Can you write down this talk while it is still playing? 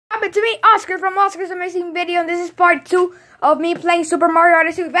happened to me, Oscar from Oscar's Amazing Video, and this is part 2 of me playing Super Mario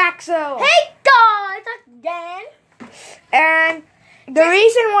Odyssey with Axel. Hey guys, again. And the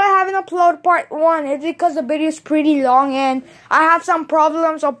reason why I haven't uploaded part 1 is because the video is pretty long and I have some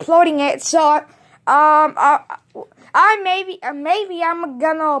problems uploading it. So maybe I'm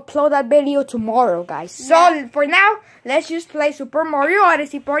gonna upload that video tomorrow, guys. So for now, let's just play Super Mario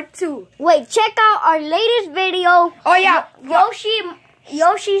Odyssey part 2. Wait, check out our latest video. Oh yeah,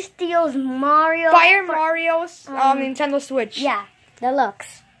 Yoshi steals Mario. Fire Mario's Nintendo Switch. Yeah,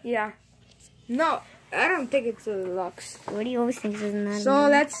 deluxe. Yeah. No, I don't think it's a deluxe. What do you always think is not? So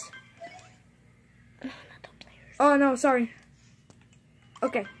let's. Oh no, sorry.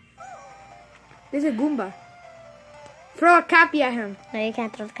 Okay. There's a Goomba. Throw a cappy at him. No, you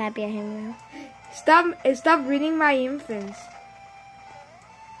can't throw the cappy at him now. Stop reading my infants.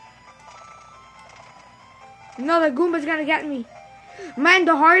 No, the Goomba's gonna get me. Man,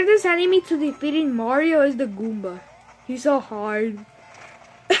 the hardest enemy to defeat in Mario is the Goomba. He's so hard.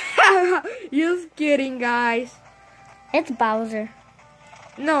 Just kidding, guys. It's Bowser.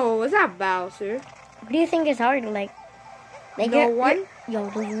 No, it's not Bowser. What do you think is hard? Like no one?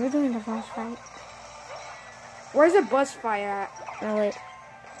 Yo, we're doing the boss fight. Where's the boss fight at? No, wait.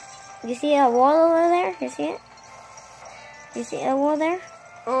 You see a wall over there? You see it? You see a wall there?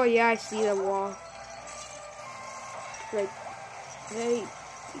 Oh yeah, I see the wall. Like, hey.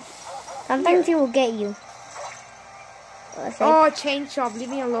 Sometimes he will get you. Oh, chain chomp, leave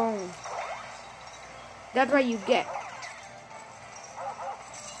me alone. That's what you get.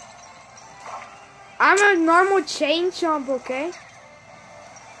 I'm a normal chain chomp, okay?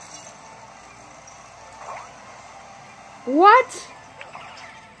 What?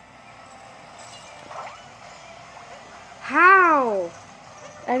 How?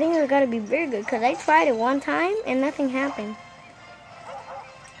 I think it's gotta be very good because I tried it one time and nothing happened.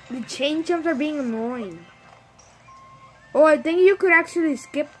 The chain jumps are being annoying. Oh, I think you could actually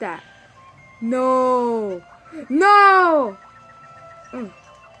skip that. No. No!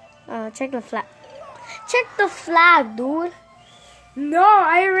 Check the flag. Check the flag, dude. No,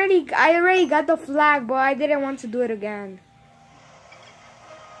 I already got the flag, but I didn't want to do it again.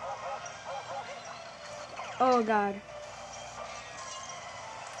 Oh god.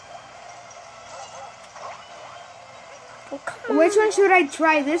 Oh, come on. Which one should I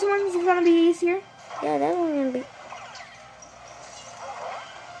try? This one's gonna be easier? Yeah, that one's gonna be.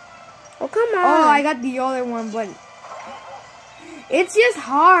 Oh, come on. Oh, I got the other one, but it's just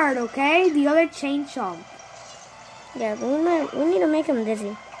hard, okay? The other chain chomp. Yeah, we need to make him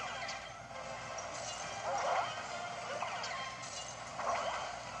dizzy.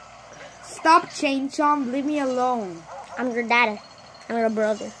 Stop, chain chomp. Leave me alone. I'm your daddy. I'm your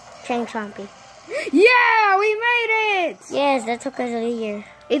brother. Chain chompy. Yeah, we made it! Yes, that took us a year.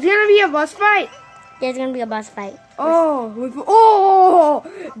 It's gonna be a boss fight. Yeah, it's gonna be a boss fight. Oh,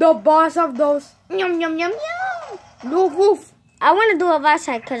 the boss of those. Yum, yum, yum, yum. Woof, woof. I want to do a boss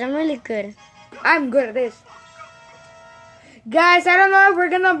fight because I'm really good. I'm good at this. Guys, I don't know if we're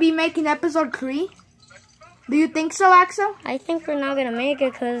gonna be making episode 3. Do you think so, Axel? I think we're not gonna make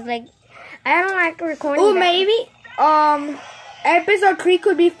it because, like, I don't like recording. Oh, maybe. Episode 3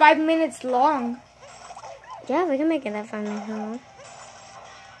 could be 5 minutes long. Yeah, we can make it that 5 minutes long.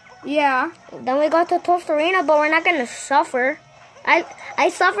 Yeah. Then we go to Toast Arena, but we're not gonna suffer. I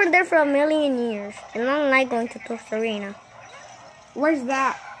suffered there for a million years, and I don't like going to Toast Arena. Where's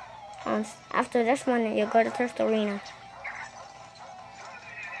that? After this one, you go to Toast Arena.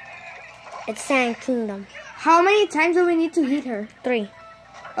 It's Sand Kingdom. How many times do we need to hit her? 3.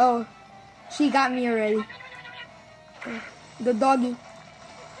 Oh, she got me already. The doggy.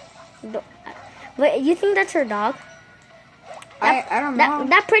 Wait, you think that's her dog? I don't know.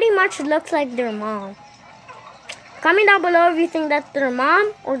 That pretty much looks like their mom. Comment down below if you think that's their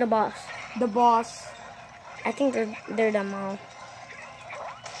mom or the boss. The boss. I think they're the mom.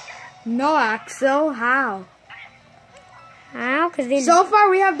 No, Axel. How? How? Cause they so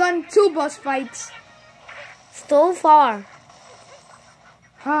far we have done 2 boss fights. So far.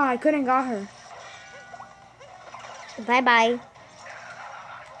 I couldn't got her. Bye bye.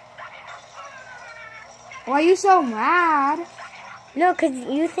 Why are you so mad? No, cause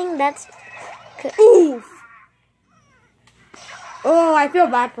you think that's. Oof. Oh, I feel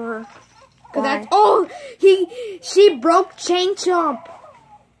bad for her. Cause that's, she broke chain chomp.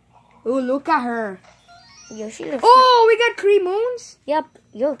 Oh, look at her. Yo, she looks. Oh, we got 3 moons. Yep.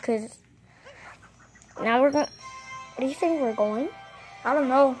 Yo, cause now we're going. Where do you think we're going? I don't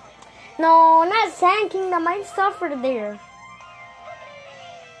know. No, not Sand Kingdom. I suffered there.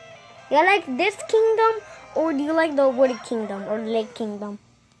 You like this kingdom, or do you like the Woody Kingdom or Lake Kingdom?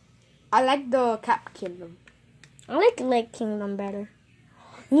 I like the Cat Kingdom. I like Lake Kingdom better.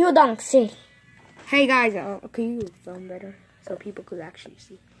 New Donk City. Hey guys, can you film better so people could actually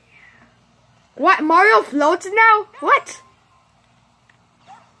see? What? Mario floats now? What?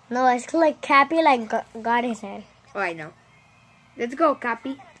 No, it's like Cappy like got his head. Oh, I know. Let's go,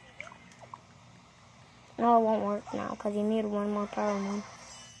 Cappy. No, it won't work now because you need one more power moon.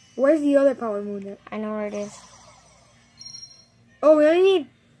 Where's the other power moon at? I know where it is. Oh, we only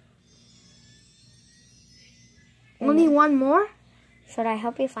one more? Should I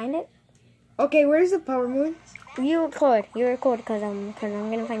help you find it? Okay, where's the power moon? You record because I'm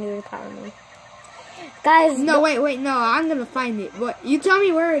gonna find you the power moon. Guys, no, wait, no, I'm gonna find it. What? You tell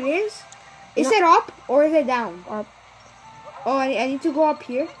me where it is? Is it up or is it down? Up. Oh, I need to go up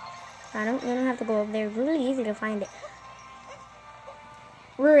here. You don't have to go up there. It's really easy to find it.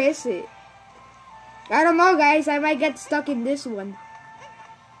 Where is it? I don't know, guys. I might get stuck in this one.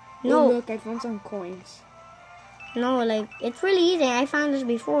 No. Oh, look, I found some coins. No, like, it's really easy. I found this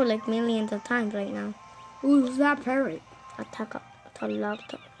before, like, millions of times right now. Ooh, who's that parrot? Attack a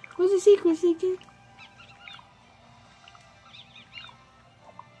laptop. What's the secret, Seeker?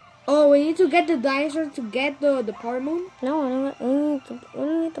 Oh, we need to get the dinosaur to get the power moon? No, we need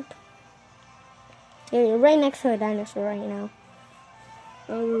to. Yeah, you're right next to a dinosaur right now.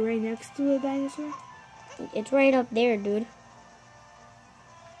 Oh, we're right next to a dinosaur? It's right up there, dude.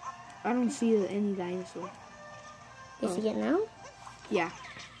 I don't see any dinosaur. You see it now? Yeah.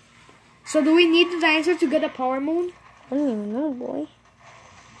 So do we need the dinosaur to get a power moon? I don't even know, boy.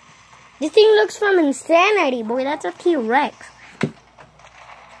 This thing looks from insanity, boy. That's a T-Rex.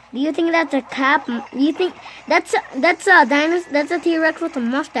 Do you think that's a cap? Do you think that's a dinosaur? That's a T-Rex with a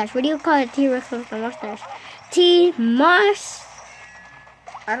mustache. What do you call a T-Rex with a mustache? T-mus?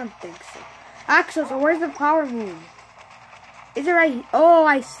 I don't think so. Axel, so where's the power moon? Is it right? Oh,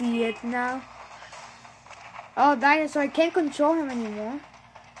 I see it now. Oh, dinosaur, I can't control him anymore.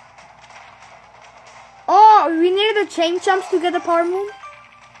 Oh, we needed the chain jumps to get the power moon?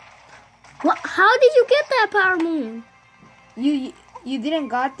 What? How did you get that power moon? You didn't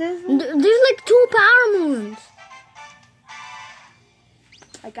got this? There's like 2 power moons.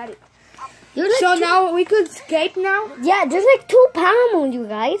 I got it. Like so now we could escape now? Yeah, there's like 2 power moons, you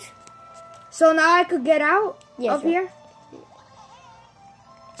guys. So now I could get out of here?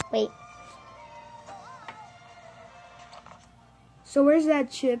 Wait. So where's that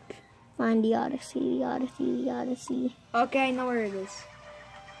chip? Find the Odyssey, the Odyssey. Okay, I know where it is.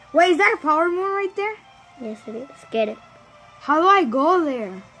 Wait, is that a power moon right there? Yes, it is. Get it. How do I go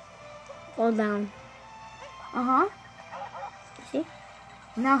there? Go down. Uh-huh. See?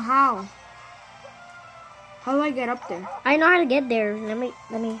 Now how? How do I get up there? I know how to get there. Let me.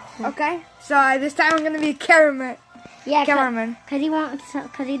 Okay. So this time I'm gonna be a cameraman. Yeah, cameraman. Cause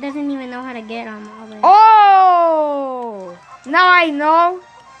he doesn't even know how to get on all the. Oh! Now I know.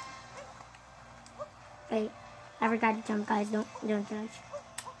 Wait, I forgot to jump, guys. Don't judge.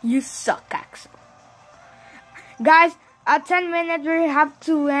 You suck, Axel. Guys, at 10 minutes we have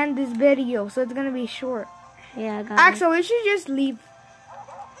to end this video, so it's gonna be short. Yeah, guys. Axel, we should just leave.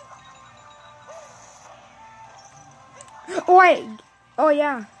 Oh wait. Oh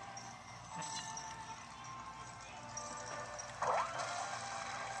yeah.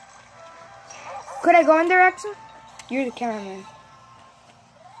 Could I go in there, Axel? You're the cameraman.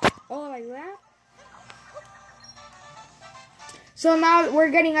 Oh, like that? So now we're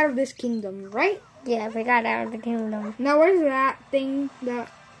getting out of this kingdom, right? Yeah, we got out of the kingdom. Now where's that thing? The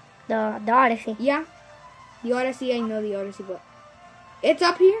Odyssey. Yeah. The Odyssey, I know the Odyssey, but it's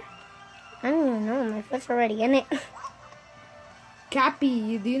up here? I don't even know. My foot's already in it.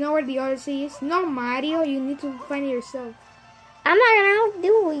 Cappy, do you know where the Odyssey is? No, Mario, you need to find it yourself. I'm not gonna help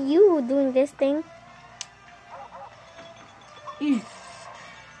you doing this thing.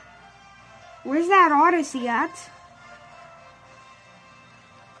 Where's that Odyssey at?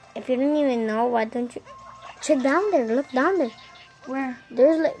 If you don't even know, why don't you check down there? Look down there. Where?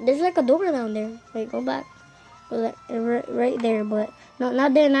 There's like a door down there. Wait, go back. Right there, but no,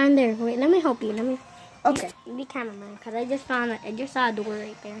 not there, not there. Wait, let me help you. Okay. Be cameraman, cause I just saw a door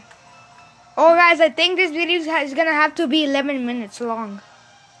right there. Oh, guys, I think this video is gonna have to be 11 minutes long.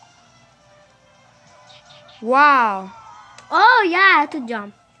 Wow. Oh yeah, I have to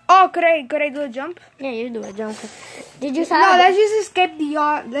jump. Oh, could I do a jump? Yeah, you do a jump. Did you? No, let's just escape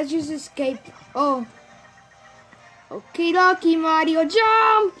let's just escape. Oh. Okay, dokie, Mario,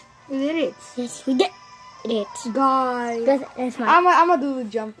 jump! We did it. Yes, we did it. Guys, that's mine. I'm gonna do the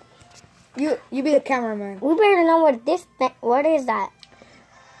jump. You be the cameraman. We better know what is that?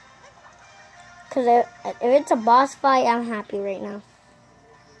 Cause if it's a boss fight, I'm happy right now.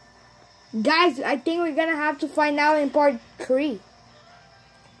 Guys, I think we're gonna have to find out in part 3.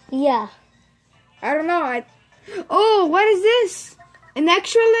 Yeah. I don't know. Oh, what is this? An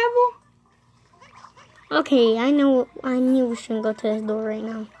extra level? Okay, I knew we shouldn't go to this door right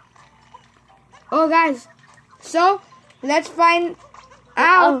now. Oh, guys. So, let's find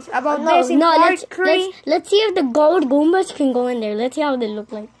out about this in part 3. Let's see if the gold Goombas can go in there. Let's see how they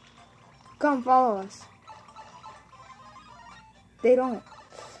look like. Come, follow us. They don't.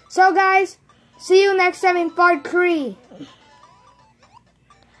 So, guys, see you next time in part 3.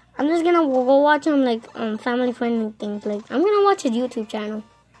 I'm just gonna go watch like family friendly things. Like I'm gonna watch his YouTube channel.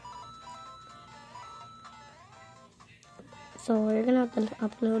 So we're gonna have to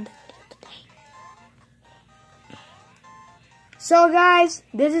upload the video today. So, guys,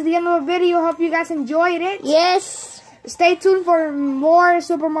 this is the end of the video. Hope you guys enjoyed it. Yes. Stay tuned for more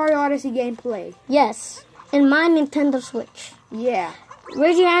Super Mario Odyssey gameplay. Yes. And my Nintendo Switch. Yeah.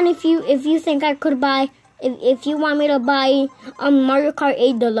 Raise your hand if you think I could buy. If you want me to buy Mario Kart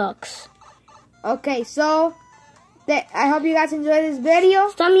 8 Deluxe. Okay, so I hope you guys enjoyed this video.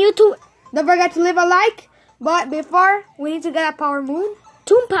 Some YouTube. Don't forget to leave a like. But before, we need to get a power moon.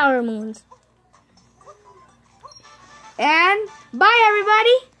 2 power moons. And bye,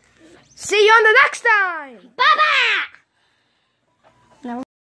 everybody. See you on the next time. Bye-bye.